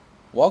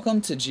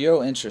Welcome to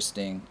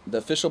GeoInteresting, the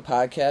official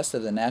podcast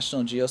of the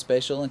National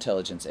Geospatial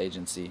Intelligence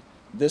Agency.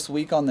 This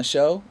week on the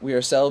show, we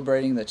are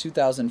celebrating the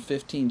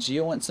 2015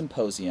 GeoInt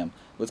Symposium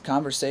with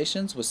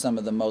conversations with some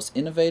of the most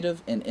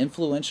innovative and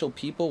influential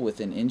people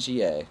within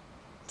NGA.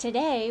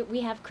 Today,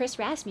 we have Chris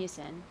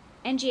Rasmussen,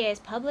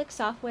 NGA's Public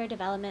Software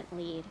Development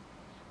Lead.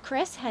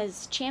 Chris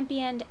has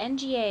championed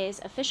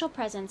NGA's official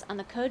presence on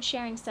the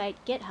code-sharing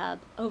site GitHub,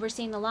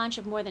 overseeing the launch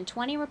of more than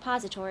 20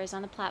 repositories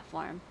on the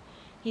platform.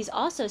 He's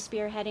also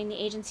spearheading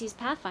the agency's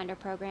Pathfinder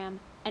program,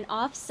 an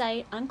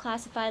off-site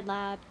unclassified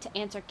lab to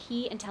answer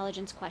key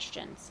intelligence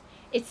questions.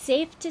 It's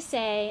safe to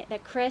say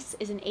that Chris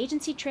is an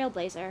agency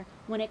trailblazer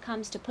when it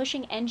comes to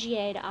pushing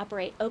NGA to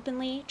operate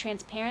openly,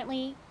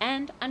 transparently,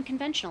 and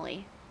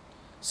unconventionally.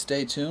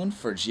 Stay tuned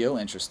for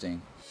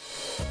GeoInteresting.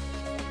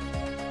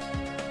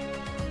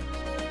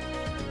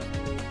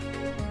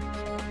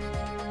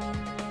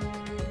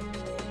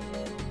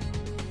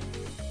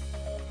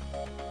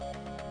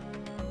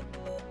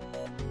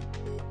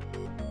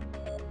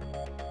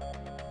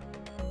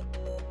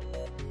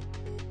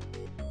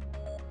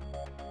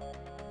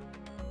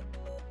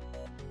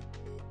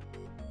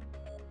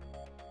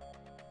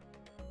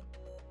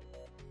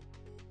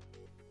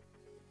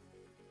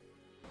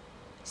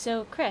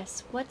 So,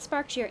 Chris, what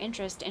sparked your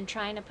interest in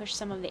trying to push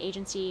some of the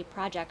agency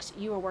projects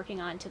you were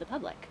working on to the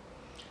public?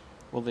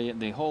 Well,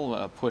 the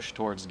whole push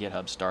towards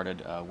GitHub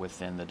started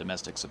within the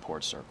domestic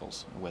support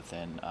circles,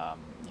 within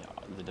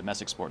the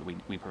domestic support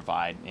we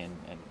provide in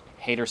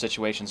HADR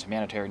situations,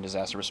 humanitarian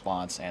disaster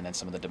response, and then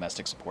some of the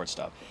domestic support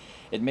stuff.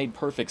 It made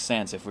perfect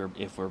sense if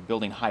we're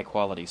building high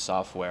quality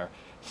software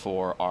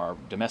for our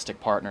domestic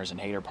partners and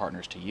HADR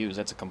partners to use.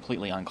 That's a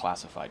completely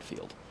unclassified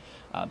field.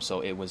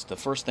 So it was the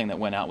first thing that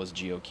went out was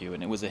GeoQ,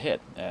 and it was a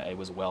hit. It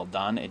was well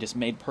done. It just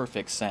made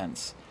perfect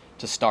sense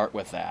to start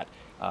with that.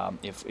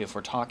 If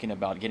we're talking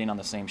about getting on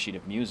the same sheet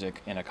of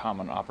music in a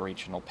common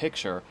operational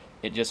picture,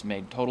 it just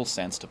made total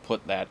sense to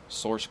put that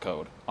source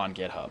code on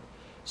GitHub.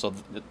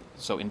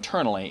 So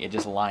internally, it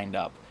just lined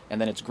up,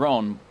 and then it's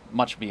grown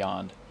much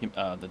beyond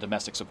the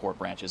domestic support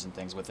branches and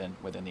things within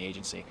the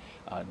agency.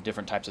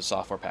 Different types of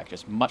software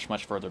packages, much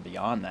further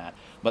beyond that.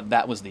 But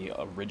that was the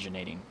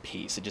originating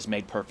piece. It just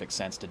made perfect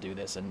sense to do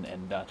this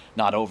and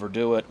not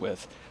overdo it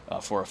with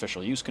for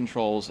official use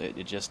controls.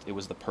 It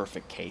was the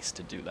perfect case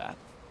to do that.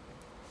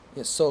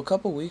 Yes, so a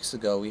couple weeks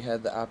ago, we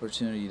had the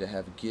opportunity to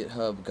have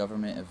GitHub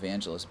government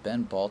evangelist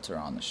Ben Balter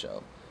on the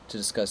show to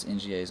discuss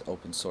NGA's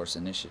open source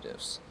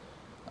initiatives.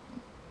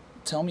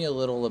 Tell me a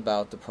little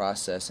about the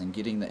process in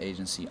getting the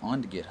agency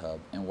onto GitHub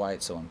and why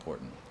it's so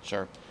important.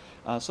 Sure.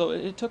 So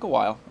it took a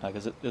while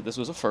because this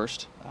was a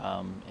first,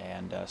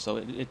 so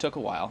it took a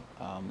while.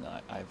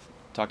 I've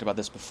talked about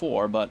this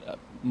before, but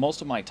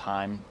most of my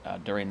time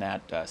during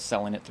that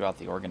selling it throughout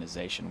the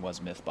organization was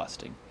myth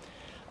busting.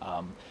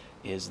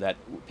 Is that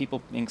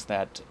people think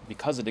that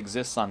because it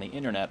exists on the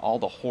internet, all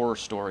the horror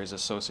stories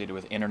associated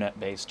with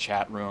internet-based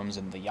chat rooms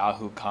and the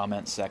Yahoo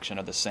comments section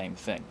are the same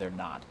thing. They're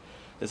not.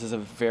 This is a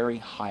very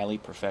highly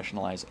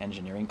professionalized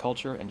engineering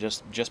culture, and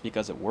just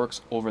because it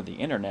works over the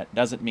internet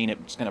doesn't mean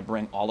it's going to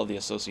bring all of the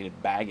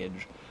associated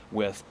baggage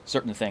with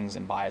certain things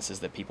and biases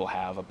that people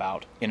have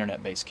about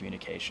internet-based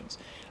communications.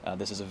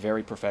 This is a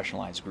very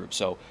professionalized group,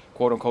 so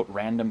quote-unquote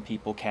random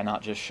people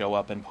cannot just show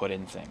up and put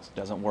in things. It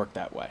doesn't work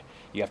that way.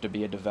 You have to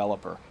be a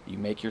developer. You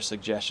make your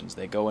suggestions.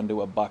 They go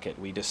into a bucket.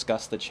 We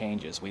discuss the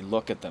changes. We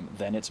look at them.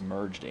 Then it's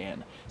merged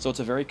in. So it's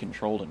a very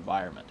controlled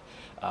environment.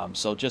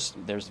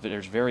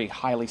 There's very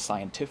highly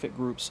scientific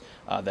groups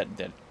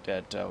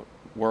that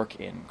work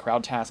in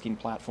crowd tasking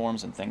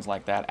platforms and things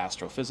like that,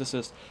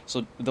 astrophysicists.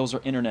 So those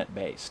are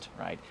internet-based,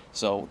 right?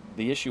 So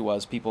the issue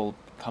was people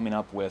coming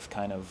up with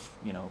kind of,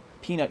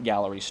 peanut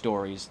gallery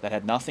stories that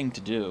had nothing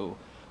to do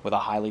with a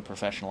highly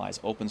professionalized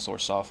open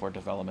source software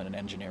development and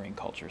engineering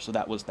culture. So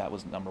that was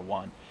number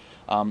one.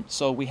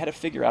 So we had to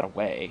figure out a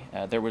way.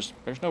 There was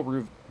no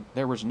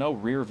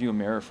rear view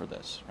mirror for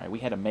this, right? We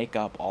had to make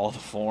up all of the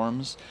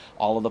forms,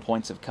 all of the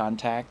points of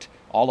contact,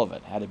 all of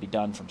it had to be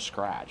done from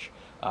scratch.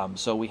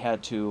 So we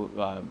had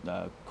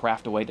to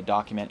craft a way to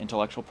document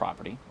intellectual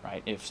property,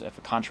 right? If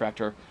a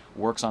contractor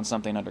works on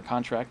something under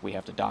contract, we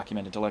have to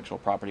document intellectual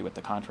property with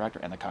the contractor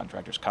and the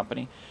contractor's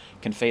company,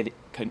 convey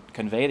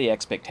the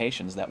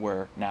expectations that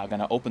we're now going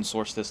to open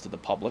source this to the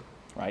public,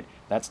 right?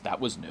 That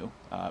was new.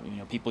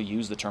 People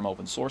use the term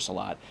open source a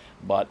lot,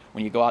 but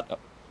when you go out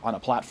on a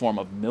platform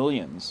of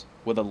millions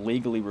with a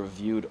legally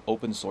reviewed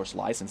open source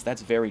license,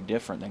 that's very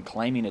different than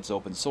claiming it's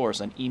open source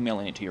and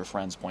emailing it to your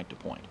friends point to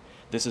point.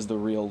 This is the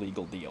real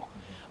legal deal.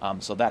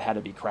 So that had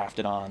to be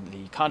crafted on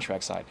the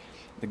contract side.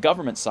 The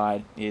government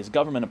side is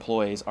government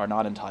employees are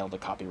not entitled to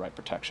copyright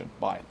protection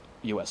by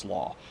U.S.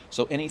 law.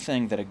 So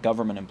anything that a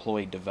government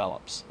employee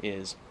develops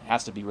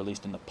has to be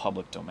released in the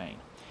public domain.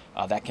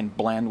 That can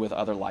blend with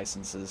other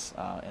licenses,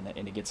 and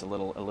it gets a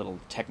little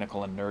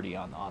technical and nerdy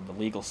on the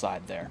legal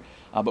side there.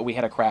 But we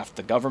had to craft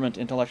the government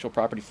intellectual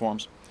property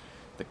forms,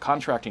 the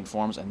contracting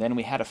forms, and then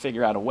we had to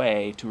figure out a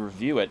way to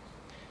review it.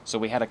 So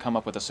we had to come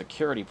up with a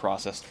security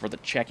process for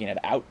checking it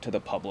out to the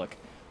public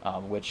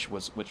which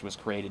was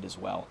created as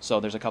well. So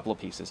there's a couple of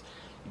pieces.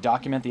 You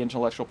document the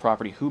intellectual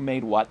property, who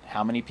made what,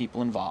 how many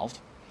people involved.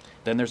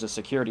 Then there's a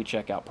security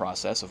checkout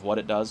process of what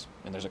it does,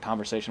 and there's a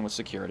conversation with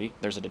security.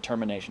 There's a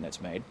determination that's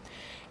made.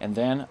 And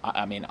then,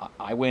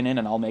 I went in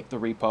and I'll make the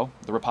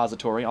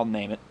repository, I'll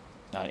name it.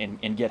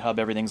 In GitHub,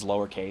 everything's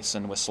lowercase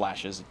and with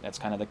slashes. That's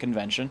kind of the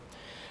convention.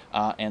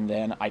 And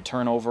then I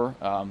turn over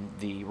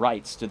the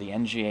rights to the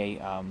NGA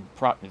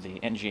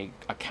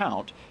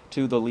account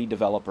to the lead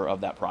developer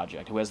of that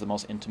project, who has the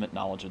most intimate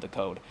knowledge of the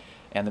code.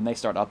 And then they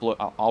start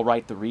upload. I'll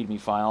write the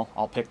README file.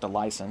 I'll pick the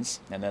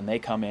license, and then they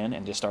come in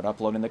and just start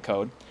uploading the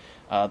code.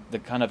 The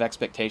kind of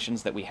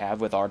expectations that we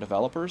have with our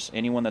developers,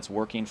 anyone that's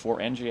working for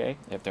NGA,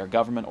 if they're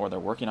government or they're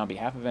working on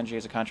behalf of NGA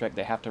as a contract,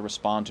 they have to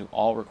respond to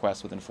all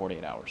requests within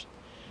 48 hours.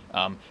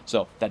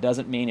 So that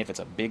doesn't mean if it's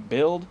a big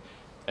build,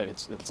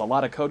 if it's a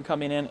lot of code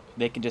coming in,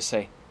 they can just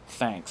say,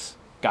 thanks,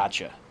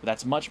 gotcha.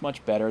 That's much,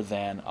 much better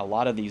than a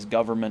lot of these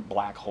government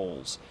black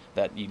holes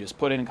that you just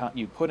put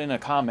in a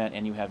comment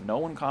and you have no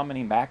one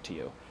commenting back to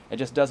you. It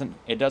just doesn't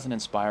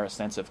inspire a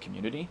sense of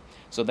community.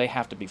 So they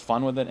have to be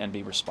fun with it and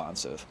be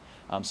responsive.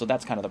 So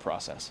that's kind of the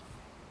process.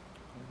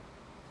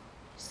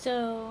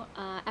 So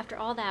after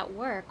all that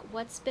work,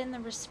 what's been the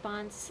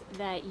response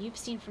that you've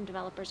seen from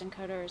developers and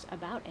coders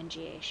about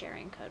NGA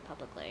sharing code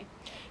publicly?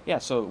 Yeah,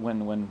 so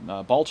when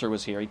Balter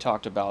was here, he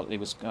talked about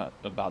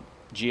about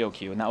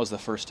GeoQ, and that was the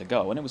first to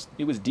go, and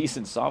it was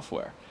decent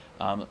software.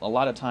 A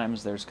lot of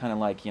times there's kind of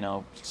like,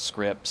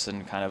 scripts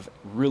and kind of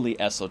really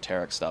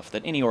esoteric stuff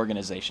that any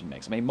organization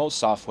makes. I mean, most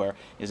software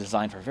is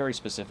designed for very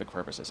specific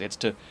purposes. It's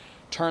to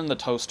turn the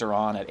toaster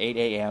on at 8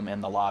 a.m.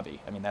 in the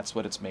lobby. I mean, that's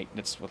what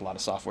that's what a lot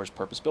of software is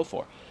purpose-built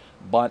for.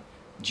 But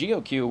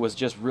GeoQ was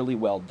just really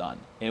well done.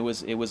 It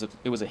was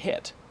a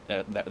hit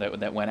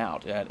that went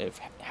out.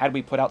 Had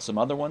we put out some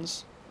other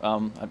ones,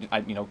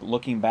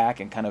 looking back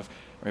and kind of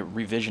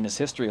revisionist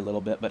history a little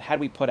bit, but had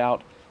we put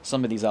out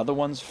some of these other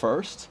ones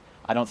first,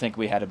 I don't think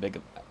we had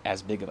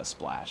as big of a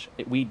splash.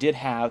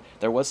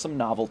 There was some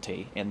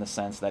novelty in the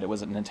sense that it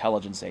was an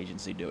intelligence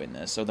agency doing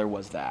this, so there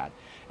was that.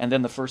 And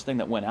then the first thing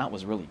that went out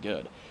was really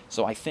good.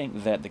 So I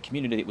think that the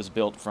community that was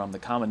built from the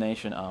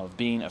combination of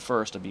being a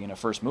first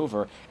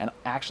mover, and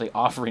actually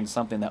offering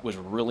something that was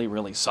really,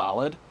 really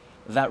solid,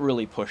 that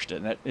really pushed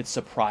it, and it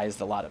surprised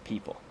a lot of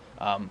people.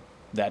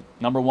 That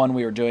number one,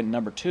 we were doing,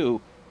 number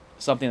two,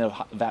 something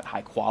of that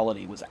high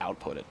quality was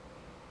outputted.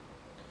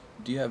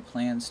 Do you have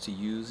plans to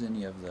use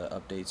any of the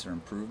updates or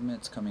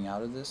improvements coming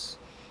out of this?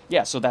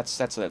 Yeah, so that's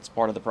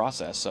part of the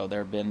process. So there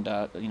have been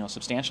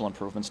substantial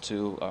improvements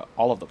to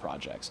all of the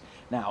projects.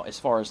 Now, as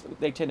far as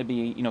they tend to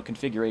be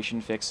configuration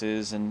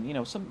fixes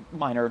and some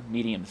minor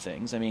medium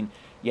things. I mean,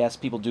 yes,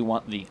 people do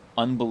want the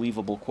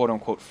unbelievable quote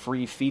unquote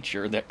free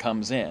feature that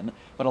comes in,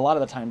 but a lot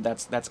of the time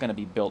that's going to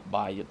be built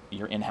by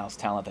your in-house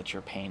talent that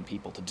you're paying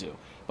people to do.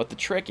 But the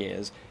trick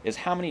is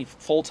how many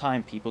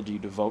full-time people do you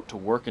devote to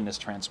work in this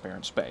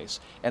transparent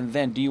space? And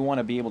then do you want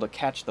to be able to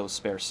catch those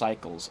spare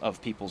cycles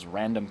of people's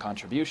random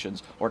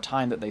contributions or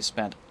time that they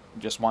spent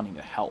just wanting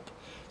to help?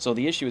 So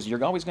the issue is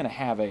you're always going to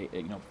have a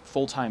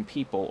full-time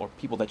people or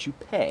people that you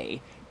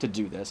pay to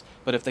do this,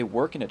 but if they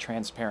work in a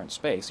transparent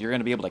space, you're going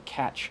to be able to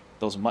catch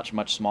those much,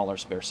 much smaller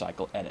spare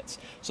cycle edits.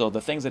 So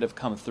the things that have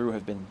come through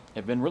have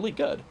been really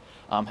good.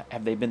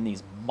 Have they been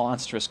these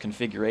monstrous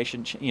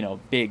configuration,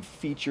 big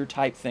feature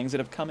type things that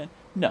have come in?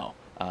 No,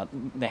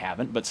 they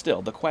haven't. But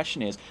still, the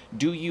question is,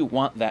 do you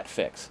want that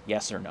fix?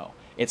 Yes or no?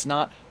 It's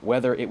not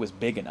whether it was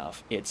big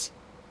enough. It's,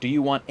 do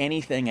you want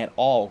anything at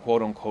all,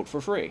 quote unquote, for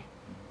free?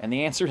 And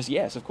the answer is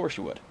yes, of course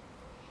you would.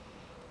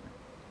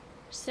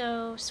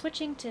 So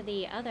switching to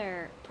the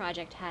other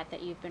project hat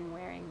that you've been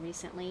wearing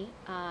recently,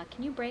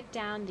 can you break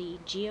down the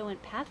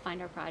GeoInt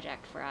Pathfinder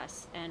project for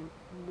us, and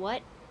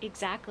what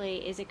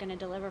exactly is it going to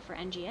deliver for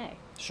NGA?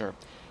 Sure.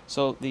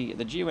 So the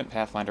GeoInt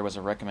Pathfinder was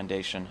a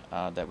recommendation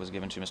that was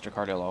given to Mr.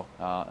 Cardillo,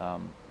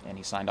 and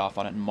he signed off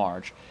on it in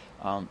March.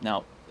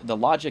 Now, the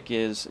logic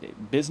is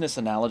business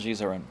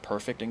analogies are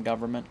imperfect in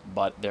government,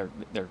 but they're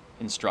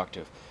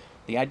instructive.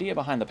 The idea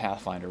behind the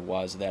Pathfinder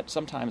was that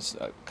sometimes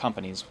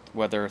companies,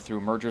 whether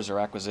through mergers or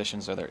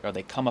acquisitions, or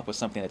they come up with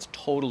something that's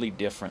totally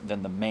different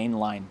than the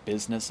mainline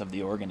business of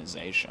the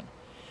organization.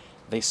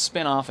 They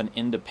spin off an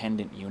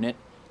independent unit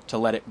to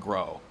let it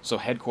grow. So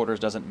headquarters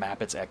doesn't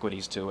map its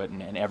equities to it,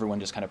 and everyone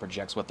just kind of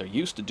projects what they're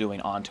used to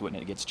doing onto it,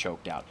 and it gets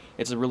choked out.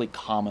 It's a really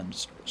common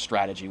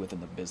strategy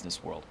within the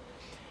business world.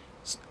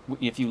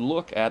 If you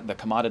look at the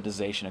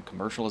commoditization and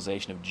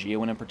commercialization of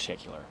GeoInt in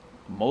particular,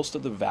 most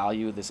of the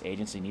value this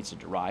agency needs to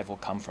derive will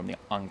come from the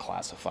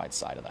unclassified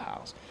side of the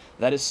house.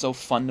 That is so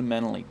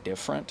fundamentally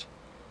different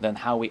than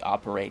how we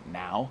operate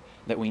now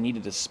that we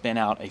needed to spin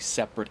out a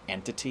separate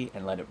entity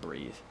and let it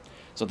breathe.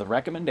 So the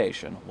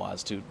recommendation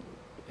was to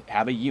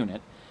have a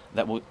unit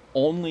that will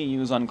only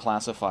use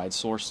unclassified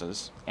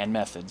sources and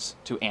methods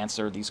to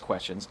answer these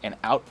questions and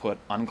output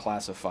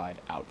unclassified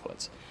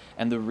outputs.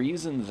 And the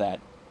reason that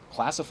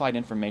classified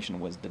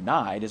information was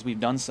denied is we've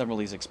done several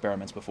of these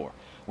experiments before.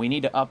 We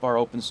need to up our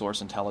open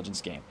source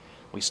intelligence game.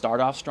 We start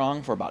off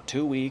strong for about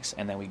 2 weeks,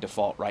 and then we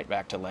default right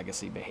back to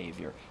legacy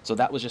behavior. So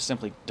that was just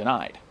simply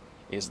denied.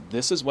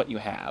 This is what you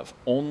have,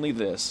 only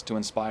this, to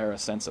inspire a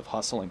sense of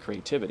hustle and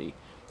creativity,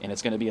 and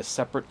it's going to be a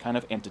separate kind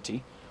of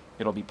entity.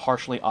 It'll be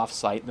partially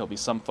off-site. There'll be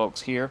some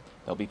folks here,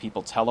 there'll be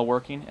people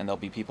teleworking, and there'll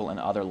be people in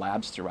other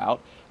labs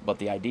throughout, but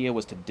the idea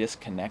was to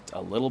disconnect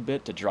a little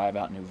bit to drive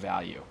out new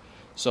value.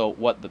 So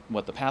what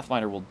the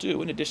Pathfinder will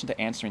do, in addition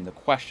to answering the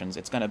questions,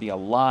 it's going to be a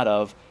lot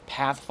of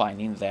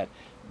pathfinding that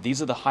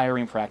these are the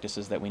hiring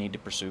practices that we need to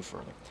pursue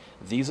further.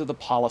 These are the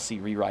policy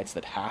rewrites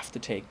that have to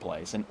take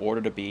place in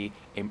order to be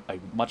a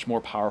much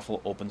more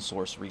powerful open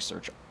source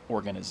research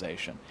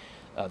organization.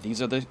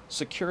 These are the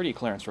security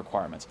clearance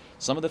requirements.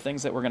 Some of the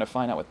things that we're going to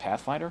find out with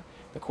Pathfinder,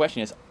 the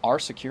question is, are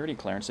security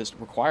clearances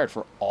required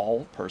for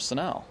all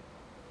personnel?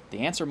 The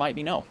answer might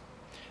be no.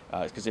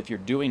 Because if you're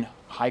doing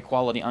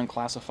high-quality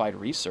unclassified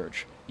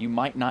research, you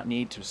might not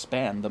need to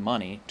spend the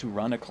money to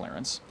run a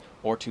clearance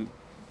or to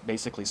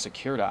basically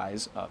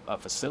securitize a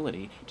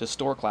facility to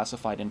store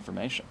classified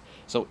information.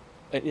 So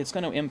it's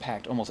going to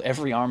impact almost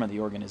every arm of the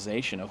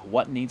organization of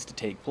what needs to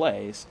take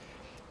place,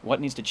 what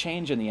needs to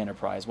change in the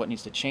enterprise, what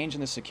needs to change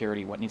in the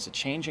security, what needs to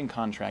change in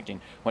contracting,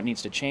 what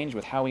needs to change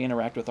with how we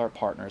interact with our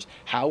partners,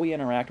 how we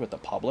interact with the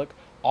public.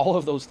 All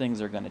of those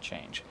things are going to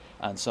change.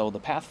 And so the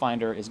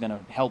Pathfinder is going to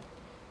help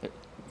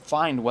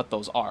find what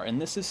those are.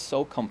 And this is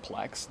so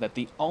complex that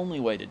the only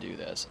way to do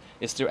this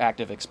is through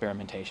active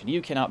experimentation.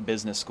 You cannot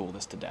business school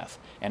this to death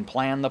and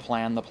plan the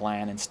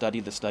plan and study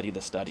the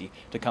study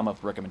to come up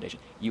with recommendation.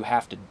 You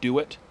have to do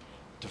it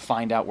to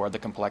find out where the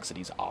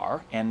complexities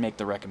are and make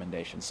the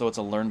recommendations. So it's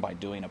a learn by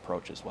doing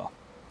approach as well.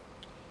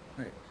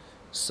 Right.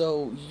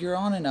 So you're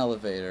on an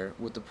elevator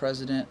with the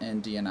president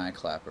and DNI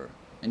Clapper,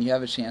 and you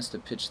have a chance to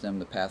pitch them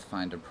the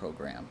Pathfinder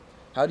program.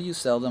 How do you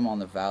sell them on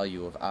the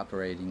value of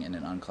operating in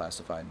an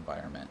unclassified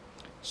environment?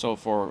 So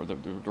for the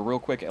real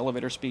quick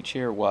elevator speech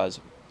here was,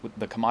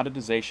 the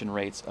commoditization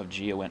rates of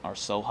GeoInt are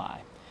so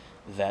high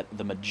that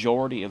the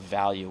majority of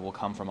value will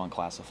come from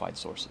unclassified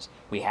sources.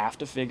 We have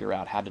to figure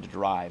out how to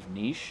derive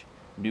niche,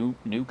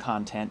 new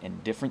content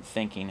and different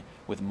thinking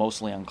with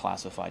mostly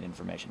unclassified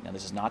information. Now,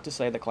 this is not to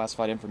say that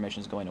classified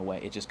information is going away.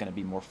 It's just going to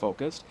be more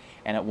focused,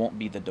 and it won't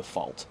be the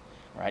default.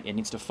 Right? It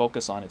needs to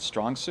focus on its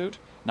strong suit,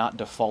 not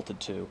defaulted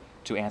to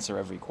answer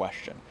every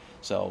question.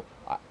 So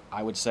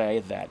I would say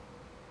that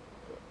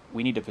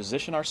we need to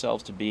position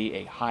ourselves to be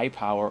a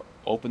high-power,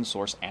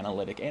 open-source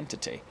analytic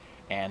entity,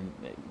 and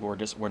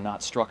we're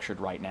not structured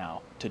right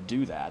now to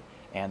do that,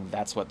 and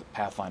that's what the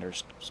Pathfinder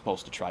is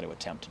supposed to try to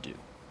attempt to do.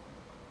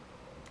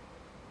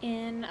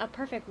 In a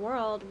perfect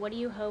world, what do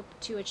you hope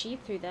to achieve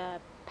through the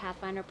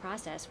Pathfinder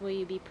process? Will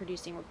you be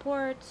producing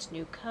reports,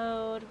 new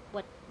code?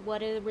 What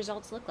do the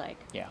results look like?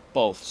 Yeah,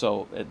 both.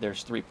 So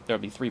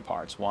there'll be three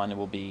parts. One, it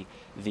will be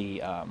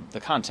the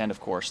content, of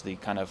course, the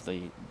kind of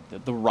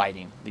the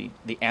writing,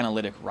 the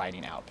analytic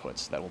writing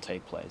outputs that will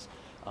take place.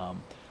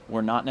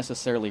 We're not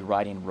necessarily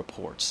writing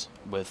reports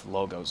with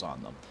logos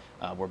on them.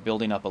 We're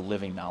building up a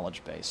living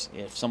knowledge base.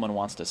 If someone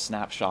wants to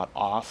snapshot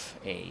off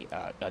a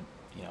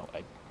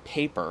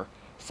paper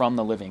from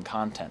the living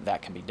content,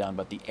 that can be done,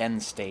 but the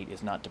end state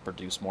is not to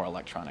produce more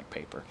electronic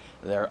paper.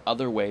 There are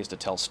other ways to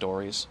tell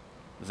stories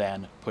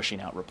than pushing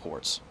out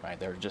reports, right?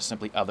 There are just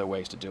simply other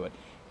ways to do it.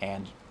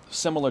 And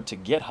similar to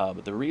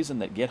GitHub, the reason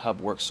that GitHub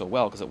works so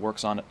well because it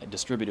works on a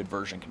distributed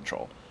version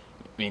control,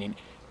 meaning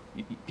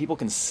people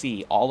can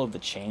see all of the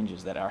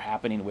changes that are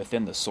happening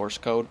within the source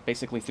code,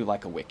 basically through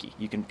like a wiki.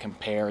 You can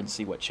compare and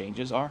see what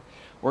changes are.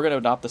 We're going to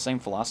adopt the same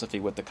philosophy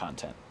with the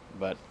content,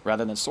 but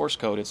rather than source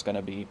code, it's going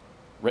to be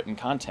written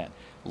content,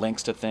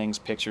 links to things,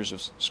 pictures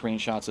of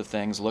screenshots of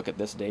things, look at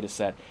this data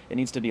set. It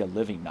needs to be a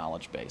living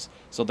knowledge base.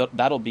 So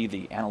that'll be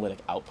the analytic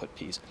output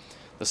piece.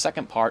 The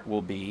second part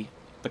will be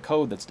the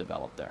code that's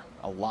developed there.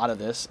 A lot of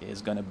this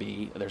is going to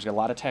be, there's a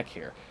lot of tech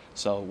here.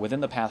 So within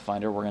the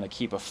Pathfinder, we're going to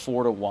keep a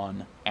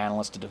 4-to-1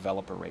 analyst to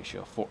developer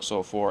ratio.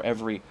 So for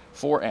every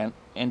 4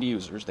 end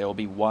users, there will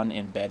be 1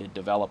 embedded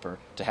developer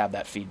to have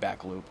that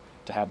feedback loop,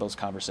 to have those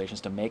conversations,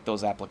 to make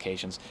those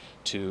applications,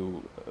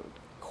 to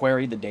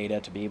query the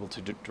data, to be able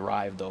to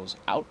derive those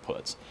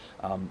outputs.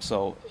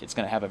 So it's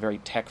going to have a very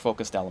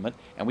tech-focused element,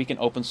 and we can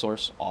open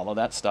source all of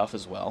that stuff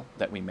as well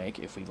that we make,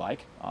 if we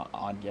like,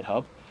 on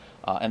GitHub.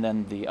 And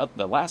then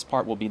the last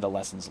part will be the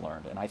lessons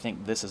learned, and I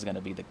think this is going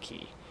to be the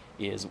key,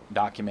 is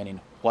documenting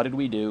what did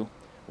we do,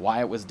 why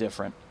it was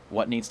different,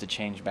 what needs to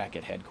change back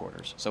at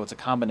headquarters. So it's a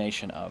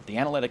combination of the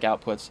analytic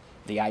outputs,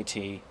 the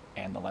IT,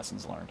 and the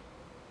lessons learned.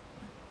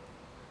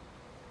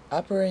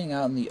 Operating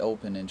out in the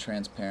open and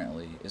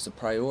transparently is a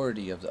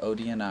priority of the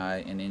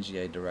ODNI and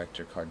NGA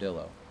Director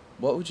Cardillo.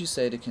 What would you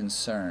say to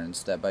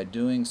concerns that by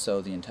doing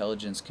so the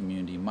intelligence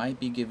community might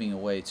be giving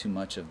away too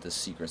much of the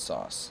secret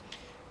sauce?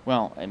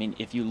 Well, I mean,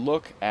 if you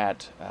look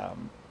at,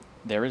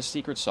 there is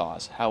secret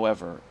sauce.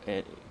 However,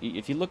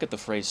 if you look at the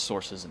phrase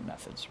sources and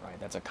methods, right,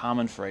 that's a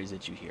common phrase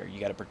that you hear. You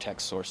got to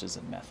protect sources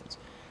and methods.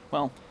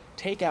 Well,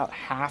 take out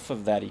half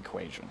of that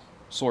equation,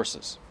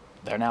 sources.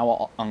 They're now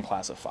all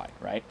unclassified,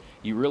 right?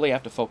 You really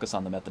have to focus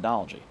on the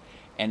methodology.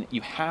 And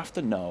you have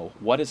to know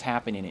what is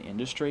happening in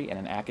industry and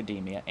in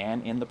academia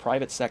and in the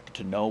private sector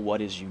to know what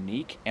is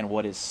unique and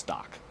what is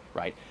stock,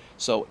 right?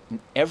 So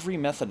every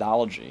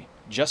methodology,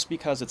 just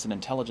because it's an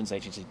intelligence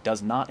agency,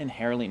 does not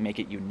inherently make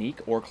it unique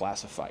or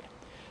classified.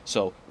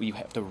 So you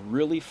have to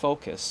really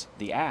focus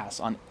the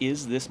ask on,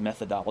 is this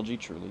methodology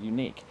truly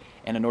unique?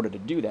 And in order to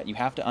do that, you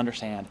have to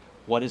understand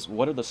what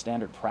are the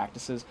standard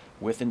practices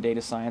within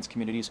data science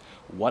communities,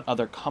 what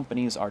other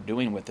companies are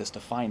doing with this, to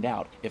find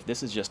out if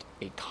this is just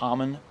a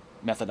common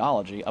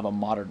methodology of a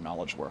modern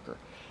knowledge worker.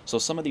 So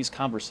some of these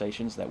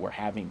conversations that we're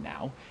having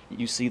now,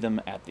 you see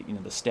them at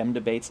the STEM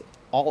debates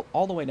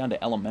all the way down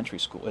to elementary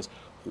school. Is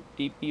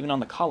even on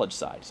the college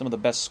side, some of the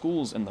best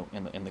schools in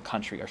the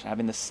country are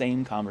having the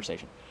same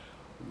conversation.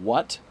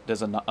 What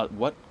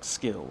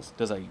skills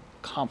does a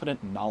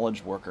competent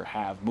knowledge worker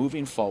have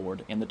moving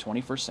forward in the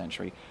 21st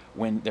century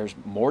when there's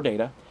more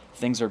data,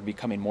 things are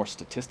becoming more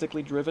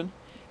statistically driven,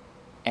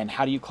 and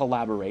how do you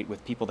collaborate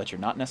with people that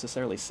you're not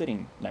necessarily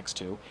sitting next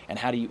to, and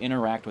how do you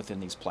interact within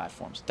these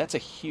platforms? That's a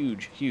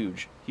huge,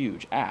 huge,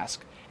 huge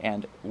ask,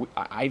 and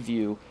I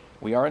view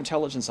we are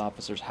intelligence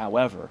officers.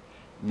 However,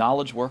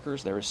 knowledge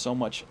workers, there is so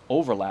much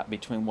overlap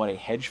between what a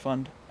hedge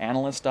fund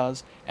analyst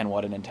does and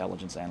what an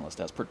intelligence analyst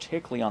does,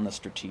 particularly on the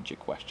strategic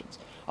questions.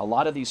 A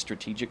lot of these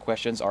strategic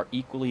questions are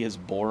equally as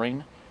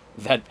boring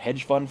that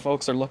hedge fund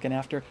folks are looking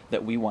after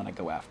that we want to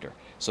go after.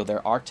 So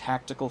there are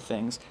tactical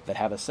things that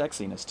have a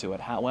sexiness to it.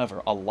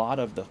 However, a lot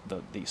of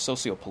the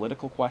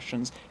socio-political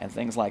questions and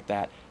things like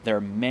that, there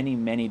are many,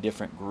 many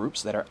different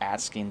groups that are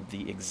asking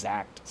the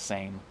exact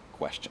same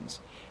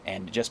questions.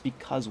 And just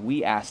because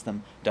we ask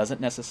them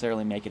doesn't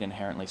necessarily make it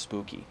inherently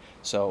spooky.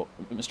 So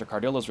Mr.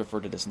 Cardillo's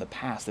referred to this in the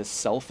past, this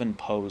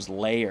self-imposed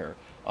layer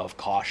of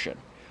caution.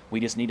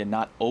 We just need to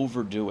not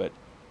overdo it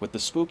with the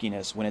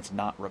spookiness when it's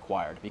not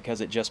required,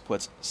 because it just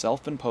puts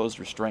self-imposed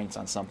restraints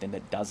on something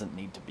that doesn't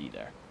need to be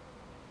there.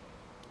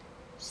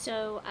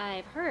 So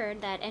I've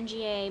heard that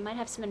NGA might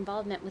have some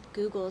involvement with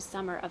Google's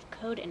Summer of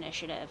Code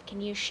initiative.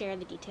 Can you share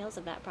the details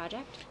of that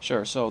project?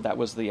 Sure. So that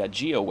was the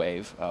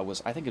GeoWave.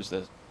 I think it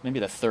was maybe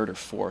the third or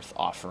fourth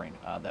offering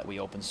that we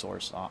open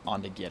source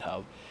onto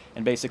GitHub.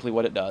 And basically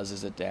what it does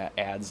is it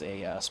adds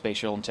a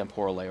spatial and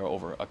temporal layer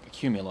over a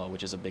Cumulo,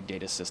 which is a big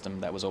data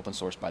system that was open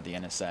sourced by the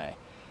NSA.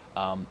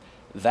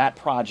 That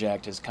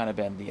project has kind of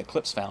been the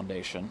Eclipse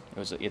Foundation.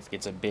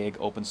 It's a big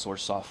open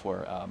source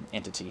software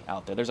entity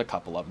out there. There's a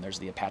couple of them. There's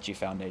the Apache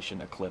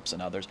Foundation, Eclipse,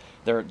 and others.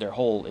 Their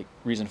whole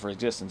reason for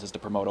existence is to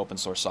promote open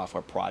source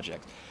software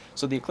projects.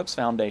 So the Eclipse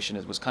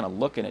Foundation was kind of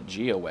looking at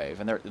GeoWave,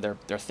 and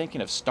they're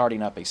thinking of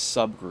starting up a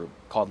subgroup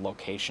called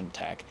Location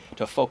Tech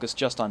to focus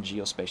just on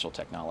geospatial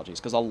technologies,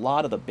 because a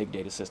lot of the big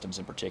data systems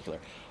in particular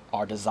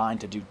are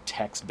designed to do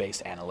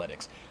text-based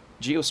analytics.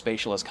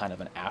 Geospatial is kind of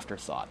an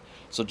afterthought.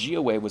 So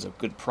GeoWave was a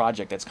good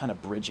project that's kind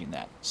of bridging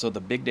that. So the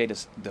big data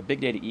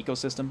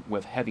ecosystem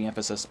with heavy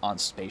emphasis on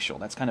spatial.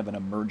 That's kind of an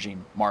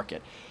emerging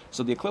market.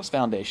 So the Eclipse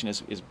Foundation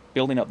is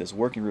building up this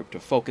working group to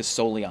focus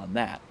solely on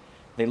that.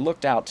 They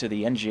looked out to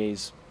the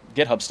NGA's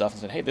GitHub stuff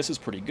and said, hey, this is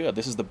pretty good.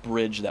 This is the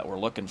bridge that we're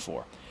looking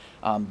for.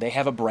 They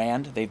have a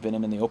brand. They've been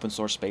in the open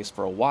source space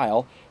for a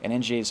while, and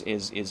NGA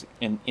is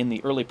in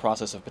the early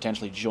process of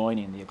potentially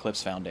joining the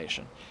Eclipse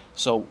Foundation.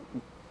 So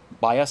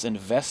by us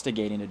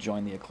investigating to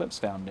join the Eclipse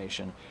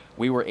Foundation,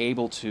 we were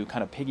able to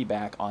kind of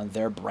piggyback on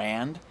their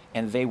brand,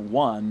 and they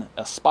won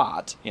a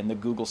spot in the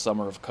Google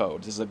Summer of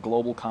Code. This is a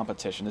global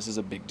competition. This is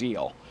a big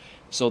deal.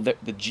 So the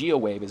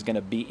GeoWave is going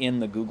to be in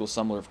the Google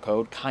Summer of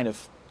Code kind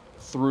of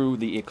through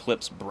the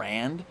Eclipse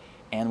brand,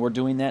 and we're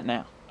doing that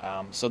now.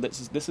 So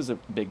this is a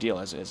big deal.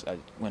 As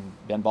when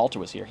Ben Balter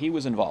was here, he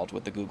was involved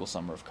with the Google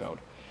Summer of Code.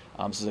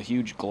 This is a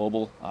huge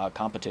global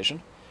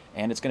competition,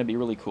 and it's going to be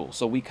really cool.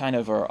 So we kind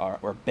of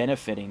are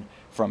benefiting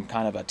from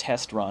kind of a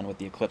test run with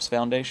the Eclipse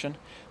Foundation.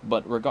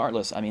 But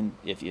regardless, I mean,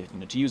 if you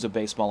to use a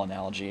baseball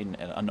analogy,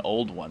 an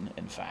old one,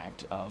 in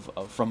fact,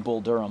 from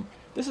Bull Durham,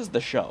 this is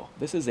the show.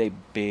 This is a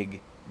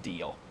big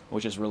deal,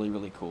 which is really,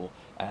 really cool.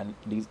 And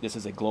this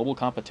is a global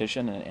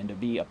competition, and to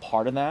be a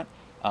part of that,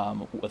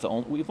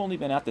 we've only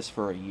been at this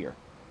for a year.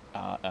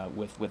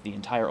 With the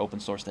entire open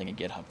source thing and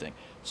GitHub thing,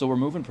 so we're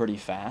moving pretty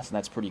fast, and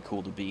that's pretty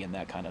cool to be in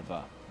that kind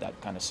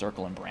of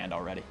circle and brand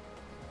already.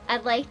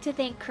 I'd like to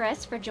thank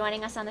Chris for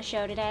joining us on the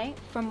show today.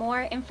 For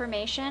more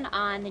information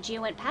on the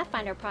GeoInt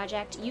Pathfinder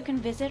project, you can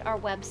visit our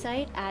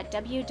website at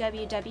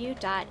www.nga.mil.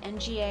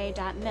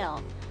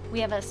 We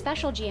have a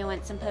special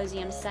GeoInt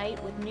Symposium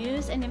site with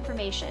news and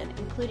information,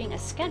 including a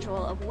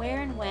schedule of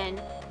where and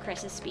when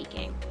Chris is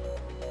speaking.